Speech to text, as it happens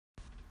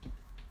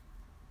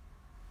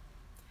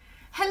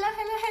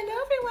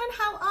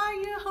how are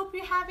you? Hope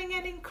you're having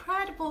an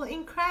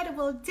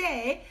incredible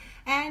day,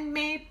 and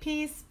may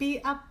peace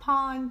be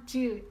upon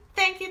you.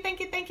 Thank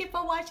you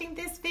for watching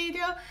this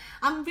video.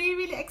 I'm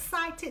really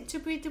excited to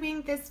be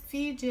doing this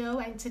video,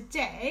 and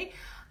today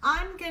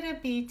I'm gonna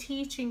be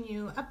teaching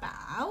you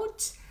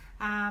about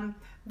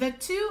the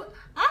two.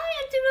 Hi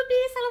Auntie Ruby,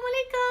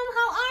 Assalamualaikum.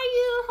 How are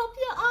you? Hope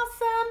you're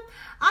awesome.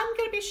 I'm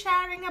gonna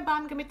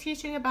be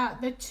teaching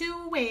about the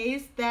two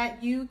ways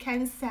that you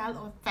can sell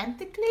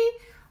authentically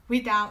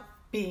without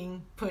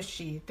being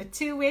pushy. The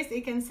two ways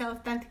you can sell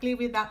authentically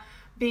without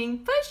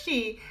being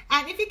pushy.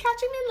 And if you're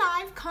catching me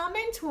live,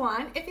 comment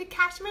 1. If you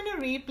catch me on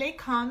a replay,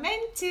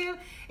 comment 2.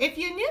 If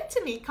you're new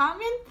to me,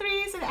 comment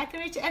 3 so that I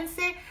can reach you and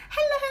say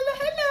hello.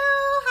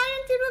 Hi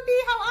Auntie Ruby,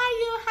 how are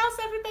you? How's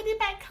everybody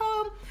back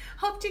home?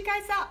 Hope you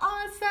guys are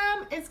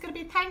awesome. It's gonna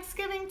be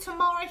Thanksgiving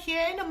tomorrow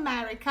here in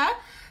America,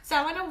 so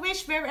I want to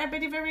wish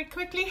everybody very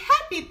quickly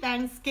happy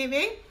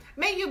Thanksgiving.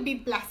 May you be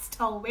blessed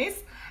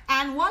always.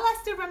 And while I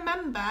still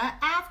remember,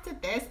 after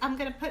this I'm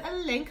gonna put a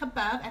link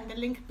above and the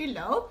link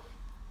below.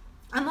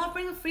 I'm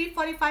offering a free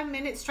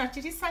 45-minute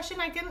strategy session.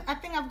 I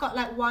think I've got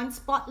like 1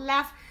 spot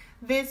left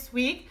this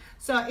week.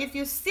 So if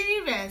you're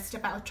serious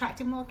about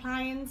attracting more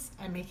clients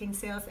and making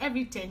sales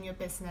every day in your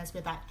business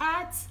without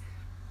ads,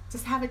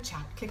 just have a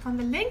chat. Click on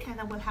the link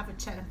and I will have a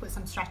chat and put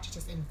some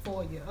strategies in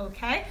for you,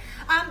 okay?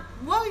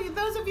 Well,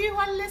 those of you who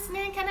are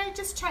listening, can I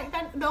just check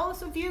that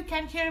those of you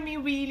can hear me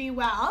really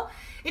well?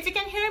 If you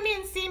can hear me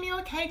and see me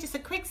okay, just a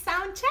quick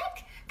sound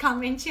check.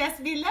 Comment yes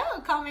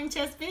below, comment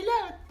yes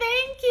below.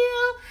 Thank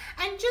you.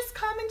 And just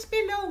comment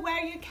below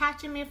where you're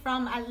catching me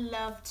from. I'd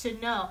love to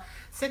know.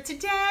 So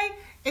today,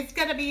 it's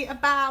gonna be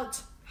about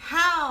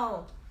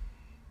how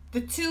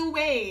the two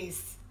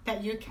ways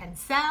that you can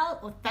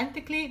sell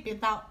authentically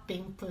without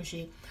being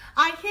pushy.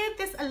 I hear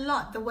this a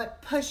lot, the word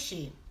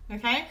pushy,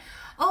 okay?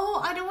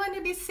 Oh, I don't want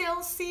to be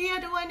salesy, I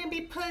don't want to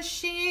be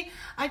pushy,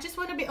 I just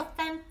want to be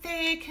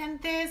authentic and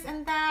this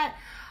and that.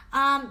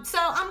 So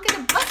I'm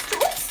gonna bust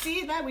through,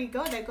 see, there we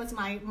go, there goes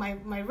my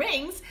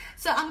rings.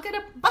 So I'm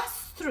gonna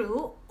bust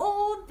through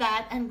all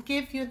that and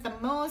give you the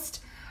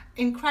most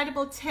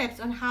incredible tips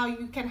on how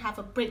you can have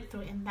a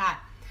breakthrough in that.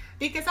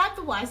 Because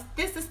otherwise,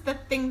 this is the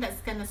thing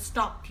that's gonna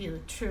stop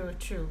you. True.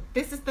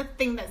 This is the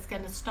thing that's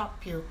gonna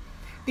stop you.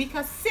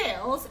 Because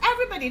sales,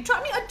 everybody,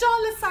 drop me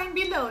a $sign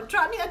below.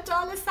 Drop me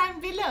a $sign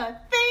below.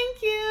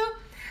 Thank you.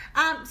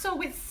 So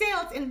with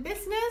sales in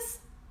business,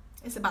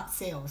 it's about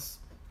sales.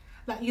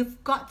 Like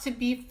you've got to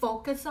be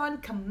focused on,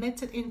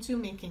 committed into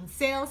making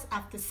sales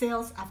after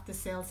sales after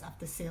sales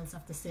after sales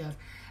after sales.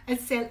 A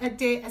sale a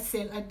day, a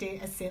sale a day,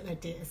 a sale a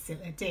day, a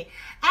sale a day.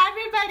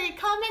 Everybody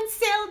comment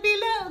sale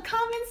below,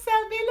 comment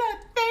sale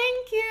below.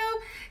 Thank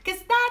you.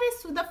 Because that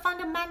is the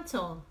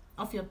fundamental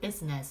of your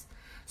business.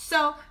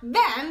 So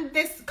then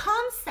this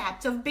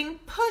concept of being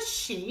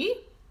pushy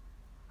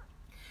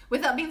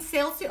without being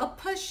salesy or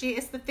pushy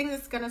is the thing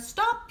that's going to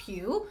stop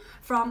you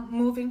from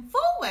moving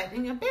forward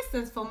in your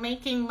business, for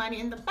making money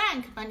in the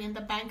bank, money in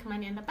the bank,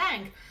 money in the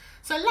bank.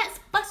 So let's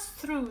bust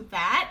through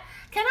that.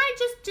 Can I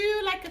just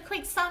do like a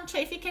quick sound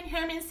check? If you can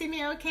hear me and see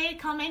me okay,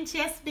 comment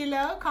yes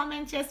below,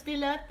 comment yes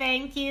below.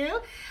 Thank you.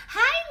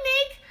 Hi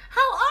Nick,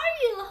 how are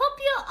you? Hope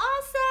you're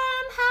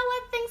awesome. How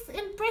are things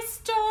in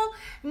Bristol?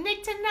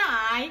 Nick and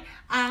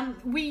I,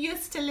 we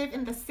used to live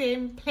in the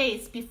same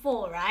place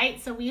before, right?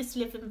 So we used to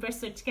live in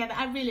Bristol together.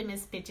 I really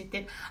miss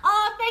Bridget.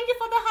 Oh, thank you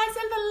for the hearts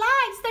and the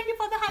likes. Thank you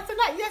for the hearts and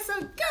likes. You're so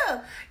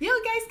good.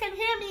 You guys can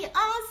hear me.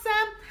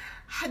 Awesome.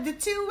 The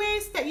two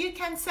ways that you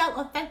can sell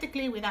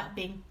authentically without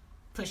being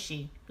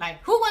pushy.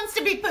 Like, who wants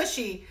to be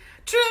pushy?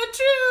 True.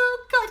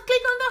 God,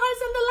 click on the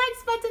hearts and the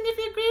likes button if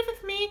you agree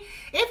with me.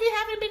 If you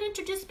haven't been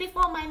introduced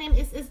before, my name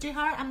is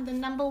Izdihar. I'm the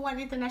 #1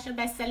 international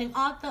best-selling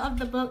author of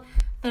the book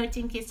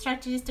 13 Key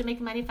Strategies to Make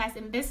Money Fast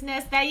in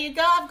Business. There you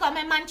go. I've got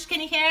my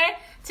munchkin here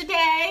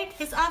today.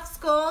 He's off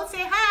school.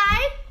 Say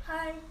hi.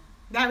 Hi.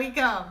 There we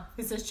go.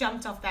 He's just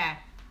jumped off there.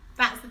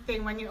 That's the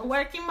thing when you're a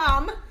working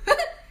mom.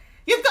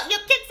 You've got your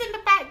kids in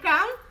the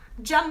background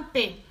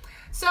jumping.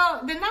 So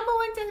the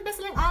 #1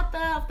 best-selling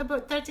author of the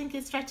book 13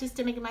 Key Strategies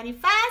to Make Money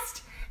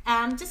Fast.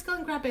 Just go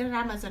and grab it on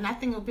Amazon. I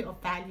think it will be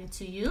of value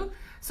to you.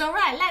 So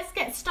right, let's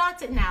get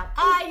started now.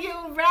 Are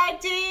you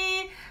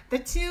ready? The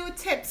 2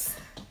 tips,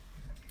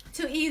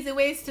 2 easy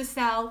ways to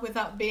sell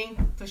without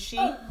being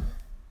pushy.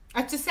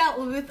 To sell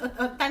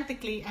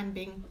authentically and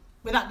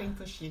without being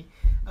pushy.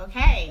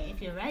 Okay,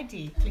 if you're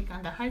ready, click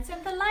on the hearts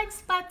and the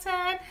likes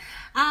button.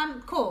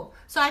 Cool.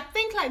 So I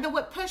think like the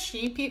word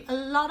pushy,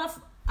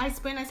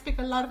 when I speak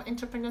a lot of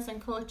entrepreneurs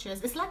and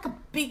coaches, it's like a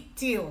big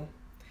deal.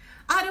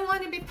 I don't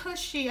want to be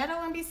pushy, I don't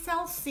want to be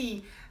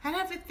salesy and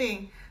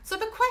everything. So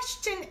the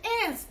question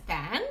is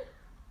then,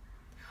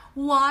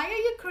 why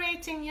are you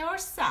creating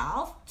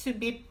yourself to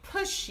be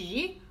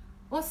pushy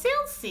or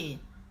salesy?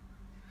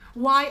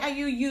 Why are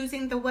you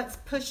using the words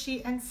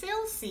pushy and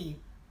salesy?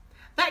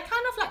 That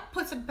kind of like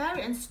puts a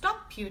barrier and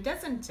stop you,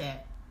 doesn't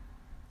it?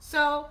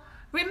 So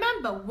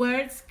remember,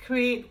 words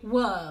create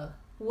world.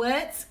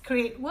 Words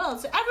create world.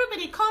 So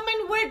everybody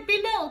comment word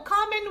below.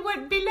 Comment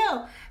word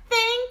below.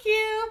 Thank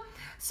you.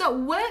 So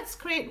words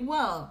create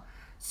world.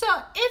 So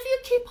if you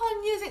keep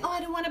on using, oh,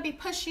 I don't want to be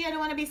pushy, I don't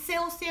want to be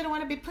salesy, I don't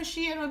want to be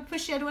pushy, I don't want to be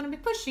pushy, I don't want to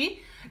be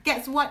pushy,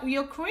 guess what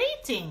you're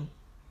creating?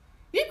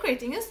 You're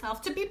creating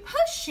yourself to be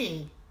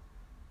pushy.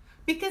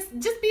 Because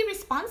just be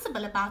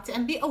responsible about it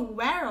and be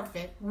aware of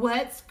it.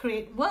 Words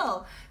create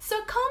world.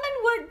 So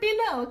comment word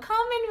below.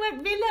 Comment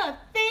word below.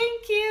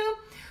 Thank you.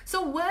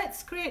 So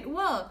words create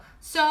world.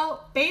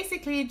 So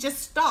basically just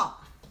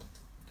stop.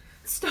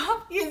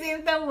 Stop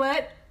using the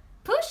word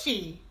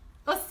pushy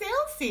or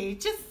salesy.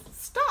 Just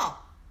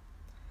stop.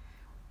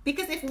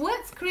 Because if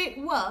words create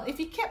world, if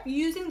you kept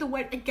using the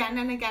word again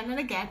and again and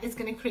again, it's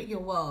going to create your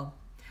world.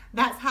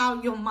 That's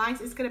how your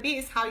mind is going to be.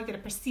 It's how you're going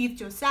to perceive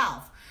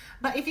yourself.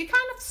 But if you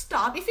kind of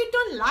stop, if you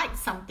don't like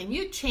something,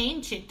 you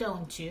change it,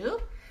 don't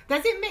you?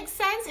 Does it make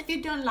sense? If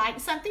you don't like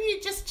something, you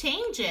just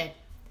change it.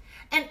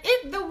 And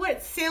if the word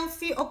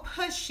salesy or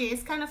pushy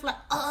is kind of like,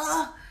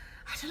 oh,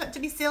 I don't like to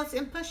be salesy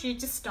and pushy,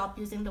 just stop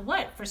using the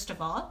word, first of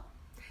all.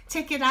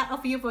 Take it out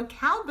of your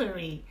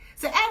vocabulary.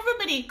 So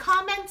everybody,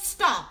 comment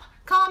stop.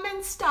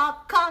 Comment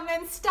stop.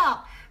 Comment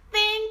stop.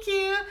 Thank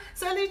you.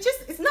 So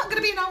it's not going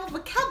to be in our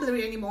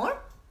vocabulary anymore.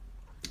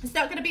 It's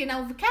not going to be in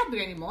our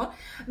vocabulary anymore.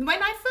 When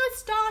I first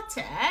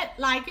started,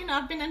 like, you know,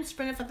 I've been an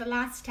entrepreneur for the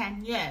last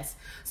 10 years.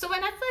 So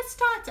when I first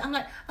started, I'm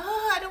like,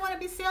 oh, I don't want to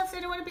be salesy, I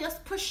don't want to be as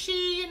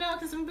pushy, you know,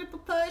 because some people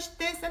push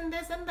this and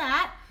this and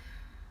that.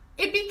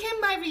 It became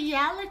my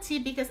reality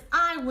because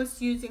I was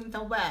using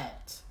the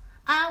word.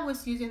 I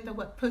was using the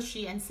word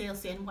pushy and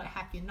salesy and what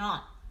have you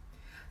not.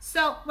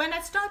 So when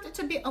I started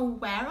to be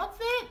aware of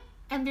it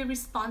and be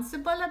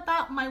responsible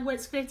about my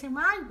words creating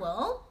my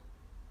world,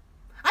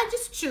 I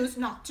just choose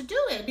not to do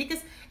it.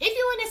 Because if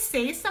you want to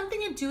say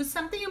something and do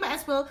something, you might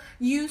as well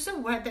use a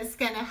word that's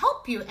going to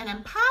help you and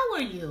empower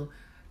you.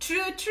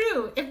 True,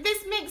 true. If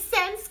this makes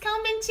sense,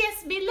 comment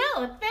yes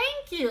below.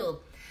 Thank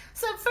you.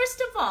 So first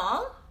of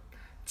all,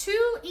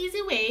 2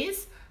 easy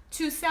ways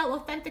to sell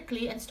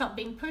authentically and stop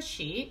being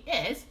pushy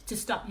is to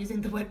stop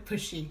using the word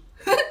pushy.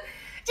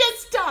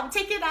 Just stop.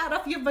 Take it out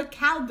of your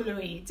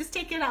vocabulary. Just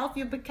take it out of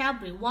your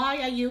vocabulary.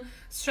 Why are you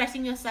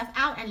stressing yourself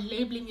out and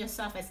labeling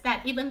yourself as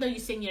that? Even though you're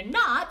saying you're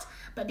not,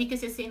 but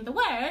because you're saying the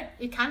word,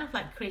 it kind of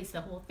like creates the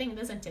whole thing,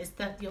 doesn't it?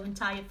 It's your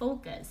entire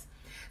focus.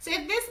 So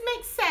if this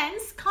makes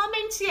sense,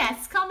 comment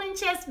yes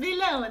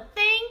below.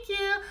 Thank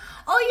you.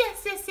 Oh,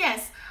 yes, yes,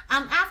 yes.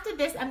 After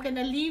this, I'm going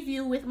to leave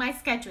you with my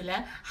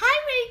scheduler. Hi,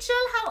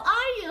 Rachel. How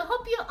are you?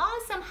 Hope you're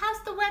awesome.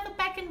 How's the weather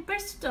back in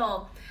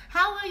Bristol?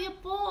 How are your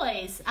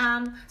boys?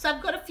 So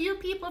I've got a few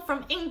people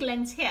from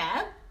England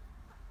here.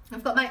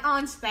 I've got my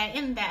aunts there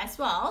in there as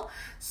well.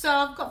 So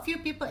I've got a few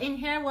people in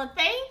here. Well,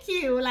 thank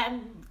you.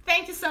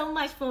 Thank you so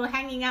much for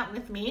hanging out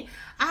with me.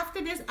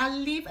 After this, I'll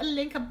leave a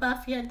link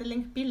above here and the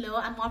link below.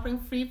 I'm offering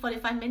free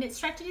 45-minute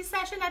strategy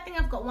session. I think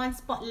I've got 1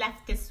 spot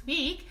left this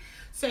week.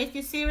 So if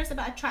you're serious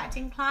about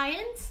attracting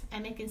clients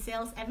and making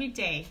sales every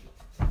day,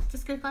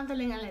 just click on the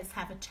link and let's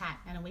have a chat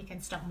and we can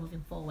start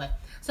moving forward.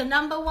 So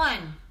number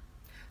 1,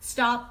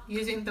 stop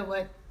using the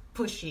word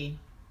pushy.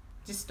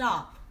 Just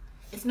stop.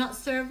 It's not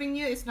serving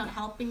you, it's not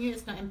helping you,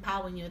 it's not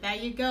empowering you. There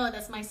you go.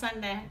 That's my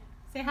son there.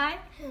 Say hi.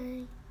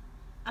 Hi.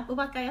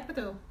 Apa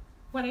tu?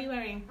 What are you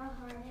wearing? A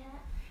hard hat.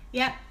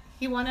 Yep.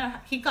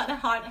 He got a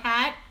hard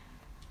hat.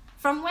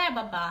 From where,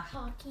 Baba?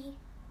 Hockey.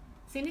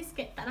 Sini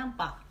sikit, tak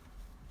nampak.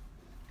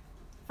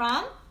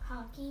 From?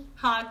 Hockey.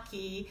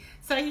 Hockey.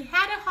 So he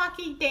had a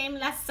hockey game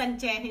last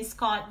Sunday and he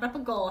scored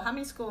berapa goal? How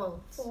many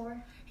goals?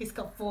 4. He's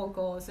got 4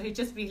 goals, so he's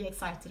just really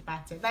excited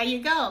about it. There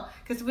you go,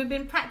 because we've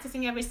been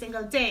practicing every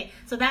single day.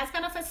 So that's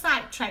kind of a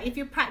sidetrack. If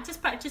you practice,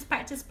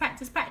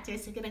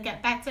 you're going to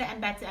get better and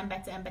better and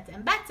better and better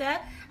and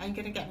better, and you're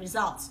going to get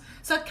results.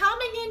 So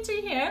coming into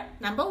here,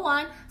 number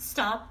 1,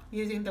 stop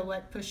using the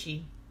word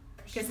pushy.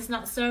 Because it's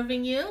not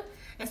serving you,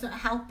 it's not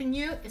helping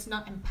you, it's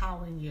not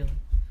empowering you.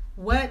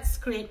 Words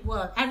create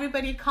world.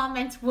 Everybody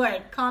comment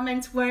word.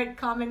 Thank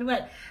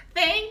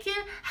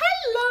you.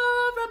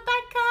 Hello,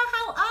 Rebecca.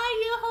 How are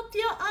you? Hope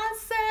you're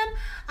awesome.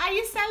 Are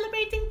you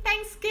celebrating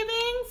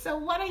Thanksgiving? So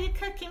what are you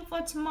cooking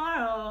for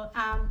tomorrow?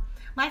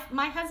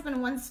 My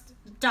husband wants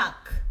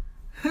duck.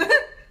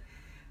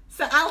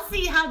 So I'll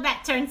see how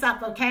that turns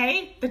up,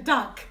 okay? The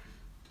duck.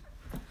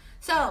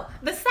 So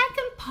the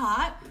second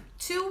part,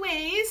 2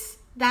 ways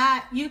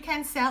that you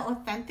can sell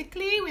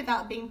authentically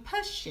without being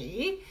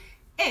pushy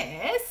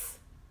is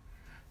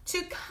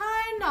to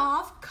kind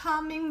of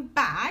coming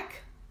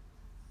back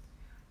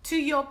to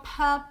your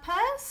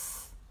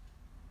purpose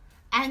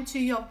and to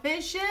your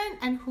vision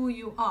and who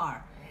you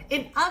are.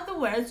 In other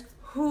words,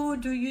 who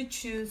do you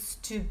choose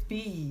to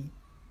be?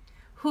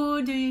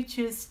 Who do you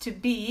choose to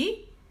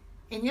be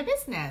in your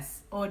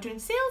business or during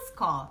sales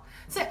call?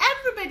 So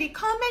everybody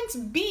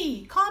comment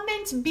B.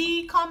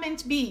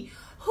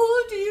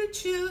 Who do you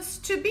choose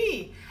to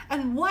be?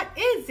 And what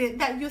is it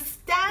that you're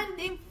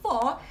standing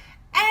for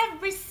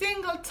every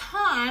single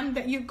time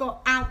that you go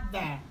out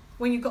there?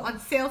 When you go on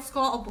sales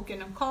call or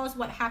booking on calls,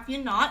 what have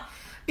you not?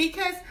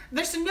 Because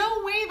there's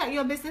no way that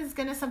your business is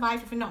going to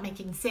survive if you're not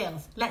making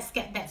sales. Let's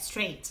get that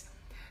straight.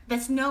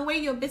 there's no way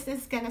your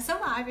business is gonna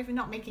survive if you're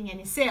not making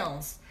any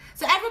sales.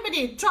 So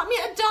everybody, drop me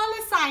a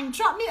 $sign,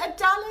 drop me a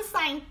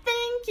 $sign,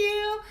 thank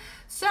you.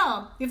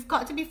 So you've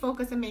got to be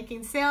focused on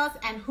making sales,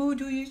 and who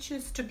do you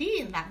choose to be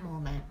in that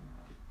moment?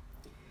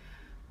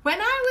 When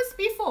I was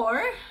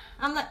before,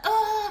 I'm like,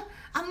 oh,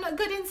 I'm not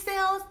good in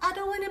sales. I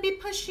don't want to be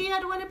pushy. I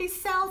don't want to be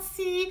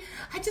salesy.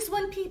 I just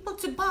want people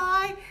to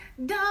buy,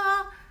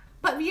 duh.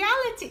 But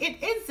reality,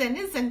 it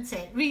isn't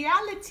it?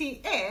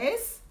 Reality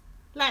is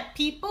like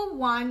people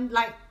want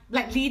like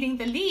leading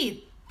the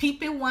lead.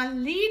 People want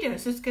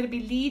leaders who's going to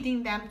be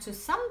leading them to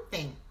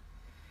something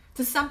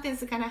that's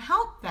going to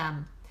help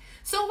them.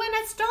 So when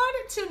I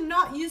started to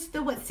not use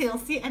the word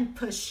salesy and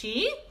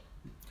pushy,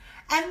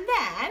 and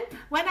then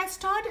when I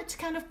started to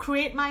kind of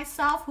create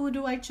myself, who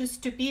do I choose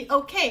to be?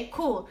 Okay,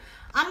 cool.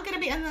 I'm going to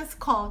be on this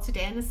call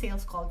today, on a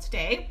sales call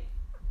today.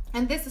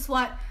 And this is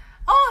what,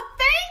 oh,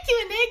 thank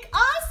you, Nick.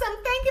 Awesome.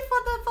 Thank you for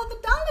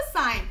the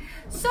 $sign.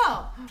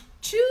 So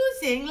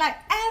choosing, like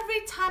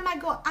every time I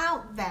go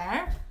out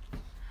there,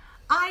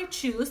 I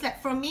choose,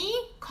 like for me,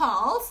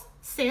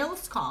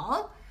 sales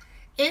call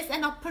is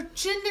an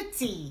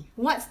opportunity.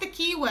 What's the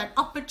keyword?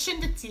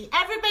 Opportunity.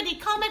 Everybody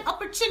comment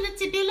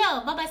opportunity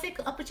below. Baba say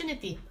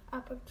opportunity.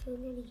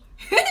 Opportunity.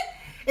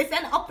 It's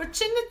an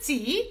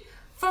opportunity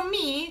for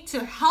me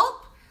to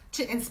help,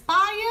 to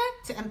inspire,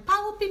 to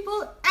empower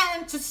people,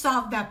 and to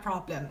solve their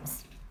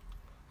problems.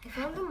 I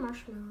found the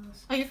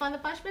marshmallows. Oh, you found the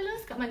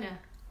marshmallows? Kat mana?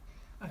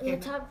 Okay. In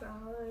the top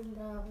drawer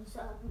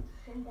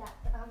in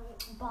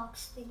that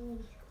box thingy.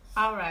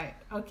 All right.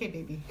 Okay,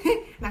 baby.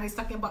 Now he's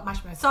talking about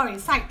marshmallows. Sorry,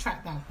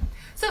 sidetrack now.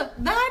 So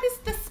that is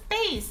the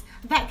space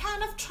that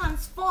kind of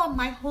transformed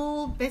my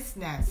whole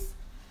business.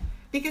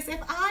 Because if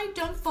I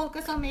don't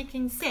focus on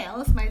making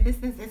sales, my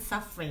business is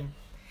suffering.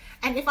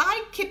 And if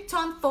I kept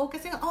on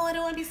focusing, oh, I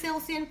don't want to be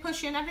salesy and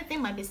pushy and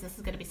everything, my business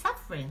is going to be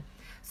suffering.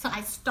 So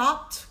I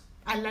stopped.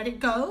 I let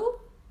it go.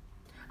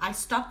 I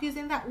stopped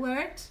using that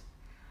word.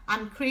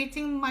 I'm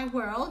creating my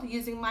world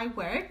using my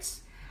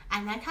words.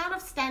 And I kind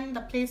of stand in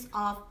the place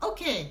of,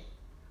 okay,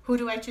 who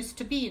do I choose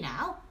to be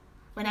now?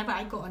 Whenever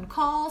I go on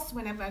calls,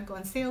 whenever I go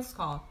on sales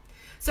call.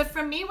 So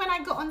for me, when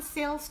I go on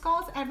sales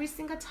calls, every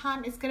single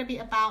time it's going to be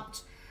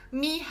about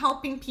me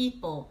helping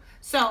people.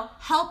 So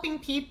helping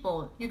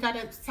people, you got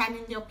to stand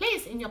in your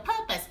place, in your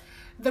purpose.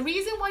 The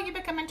reason why you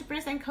become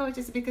entrepreneurs and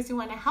coaches is because you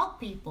want to help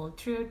people.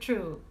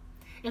 True.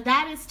 If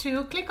that is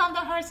true, click on the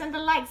hearts and the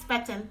likes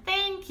button.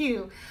 Thank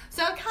you.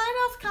 So kind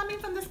of coming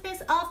from the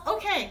space of,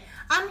 okay,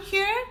 I'm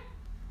here.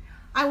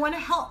 I want to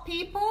help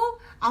people.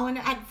 I want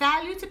to add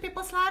value to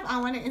people's lives. I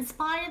want to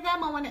inspire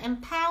them. I want to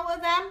empower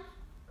them.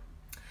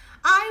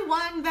 I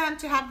want them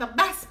to have the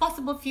best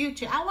possible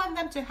future. I want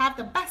them to have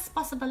the best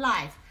possible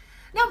life.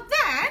 Now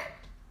then,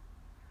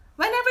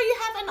 whenever you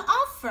have an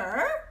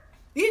offer,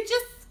 you're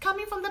just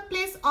coming from the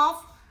place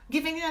of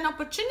giving them an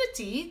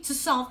opportunity to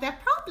solve their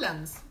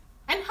problems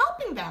and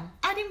helping them,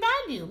 adding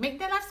value, make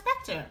their lives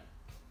better.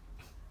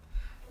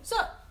 So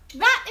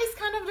that is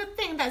kind of the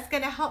thing that's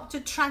going to help to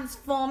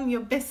transform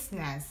your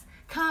business.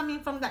 Coming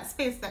from that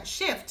space, that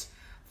shift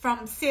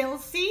from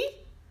salesy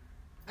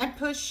and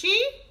pushy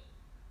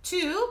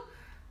to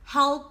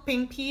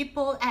helping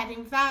people,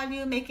 adding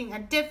value, making a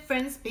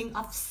difference, being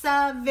of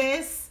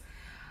service,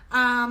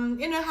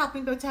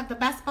 helping people to have the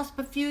best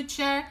possible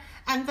future.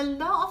 And the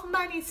law of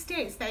money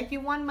states that if you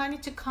want money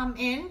to come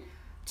in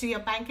to your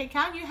bank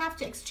account, you have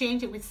to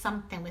exchange it with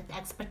something, with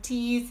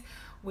expertise,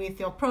 with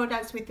your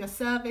products, with your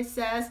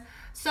services.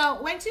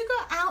 So once you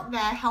go out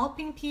there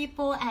helping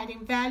people,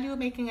 adding value,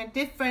 making a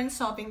difference,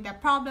 solving their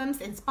problems,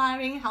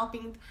 inspiring,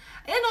 helping,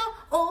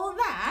 all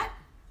that,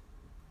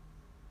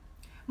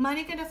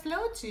 money gonna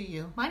flow to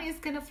you. Money is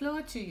gonna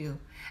flow to you.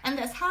 And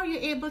that's how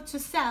you're able to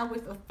sell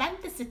with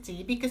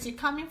authenticity, because you're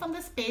coming from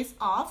the space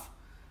of,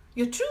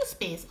 your true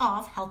space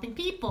of helping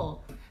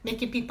people,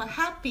 making people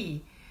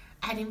happy,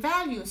 adding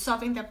value,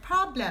 solving their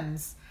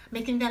problems,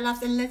 making their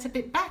lives a little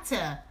bit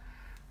better.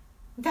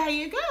 There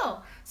you go.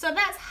 So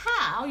that's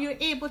how you're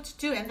able to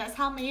do it, and that's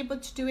how I'm able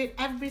to do it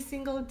every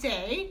single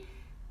day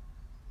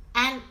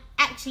and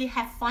actually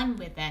have fun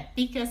with it,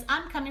 because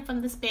I'm coming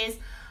from the space,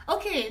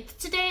 okay,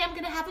 today I'm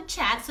going to have a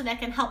chat so that I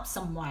can help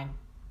someone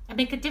and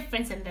make a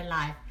difference in their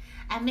life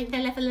and make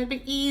their life a little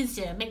bit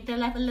easier, make their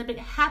life a little bit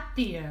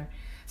happier,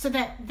 so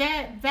that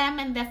them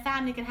and their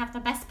family can have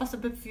the best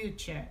possible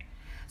future.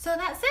 So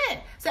that's it.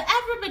 So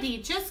everybody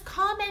just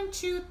comment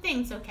 2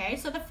 things, okay?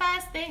 So the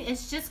first thing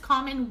is just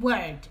comment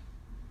word.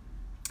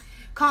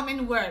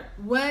 Comment word.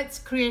 Words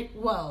create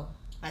world.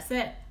 That's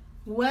it.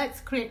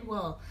 Words create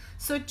world.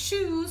 So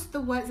choose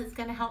the words that's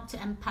going to help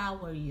to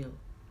empower you.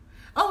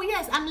 Oh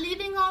yes, I'm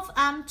leaving off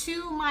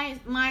to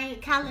my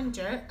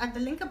calendar at the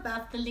link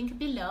above, the link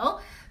below,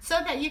 so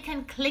that you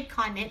can click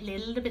on it a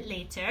little bit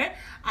later.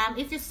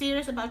 If you're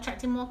serious about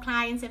attracting more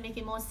clients and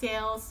making more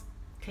sales,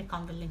 click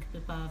on the link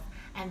above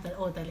and the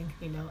link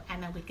below,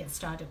 and then we get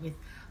started with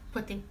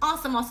putting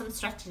awesome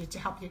strategy to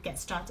help you get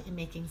started in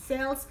making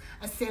sales.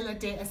 A sale a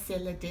day, a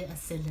sale a day, a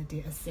sale a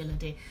day, a sale a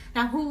day.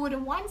 Now, who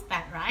wouldn't want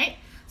that, right?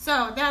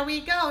 So there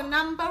we go.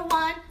 Number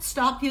 1,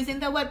 stop using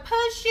the word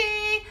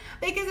pushy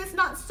because it's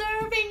not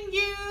serving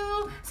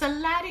you. So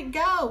let it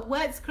go.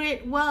 Words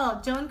create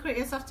world. Don't create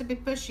yourself to be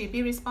pushy.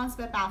 Be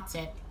responsible about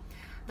it.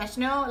 There's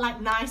no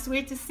nice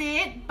way to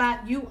say it,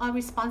 but you are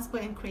responsible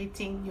in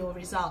creating your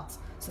results.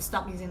 So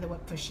stop using the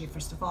word pushy,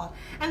 first of all.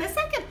 And the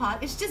second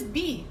part is just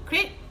be.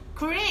 Create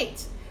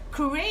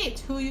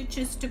who you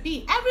choose to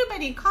be.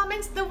 Everybody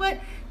comments the word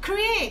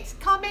create.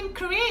 Comment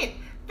create.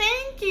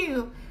 Thank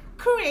you.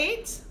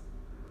 Create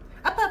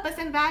a purpose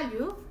and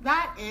value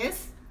that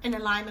is in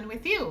alignment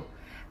with you.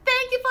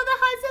 Thank you for the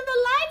hearts and the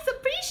likes.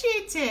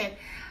 Appreciate it.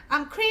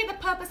 Create a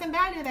purpose and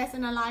value that's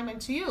in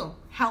alignment to you.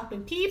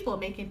 Helping people,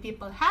 making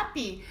people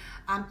happy,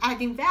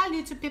 adding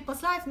value to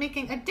people's lives,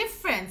 making a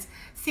difference,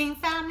 seeing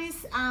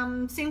families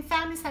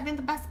having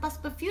the best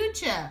possible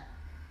future.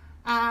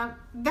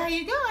 There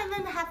you go, and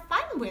then have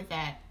fun with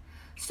it.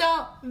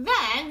 So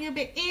then you'll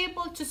be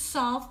able to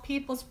solve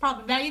people's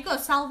problem. There you go,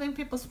 solving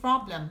people's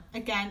problem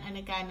again and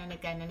again and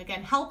again and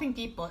again, helping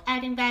people,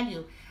 adding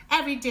value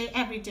every day.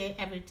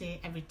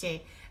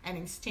 And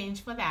in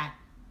exchange for that,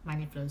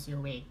 money flows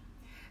your way.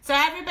 So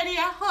everybody,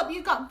 I hope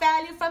you got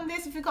value from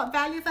this. If you got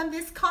value from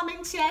this,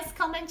 comment yes.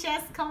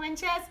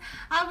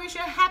 I wish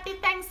you a happy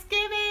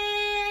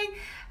Thanksgiving.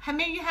 And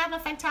may you have a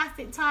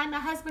fantastic time. My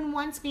husband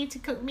wants me to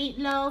cook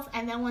meatloaf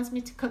and then wants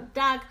me to cook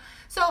duck.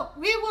 So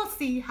we will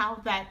see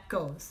how that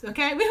goes,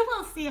 okay? We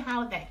will see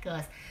how that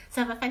goes.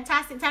 So have a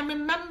fantastic time.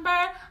 Remember,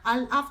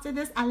 after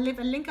this, I'll leave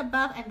a link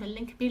above and the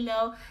link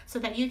below so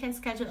that you can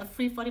schedule a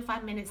free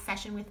 45-minute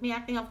session with me. I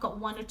think I've got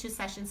 1 or 2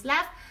 sessions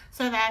left,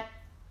 so that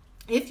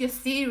if you're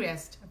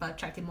serious about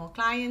attracting more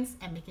clients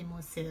and making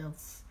more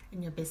sales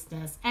in your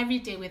business every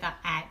day without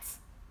ads,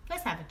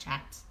 let's have a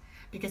chat,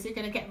 because you're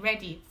going to get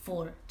ready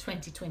for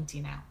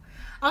 2020 now.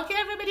 Okay,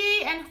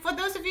 everybody, and for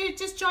those of you who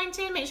just joined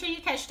in, make sure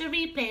you catch the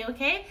replay,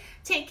 okay?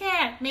 Take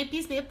care. May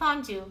peace be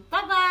upon you.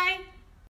 Bye-bye.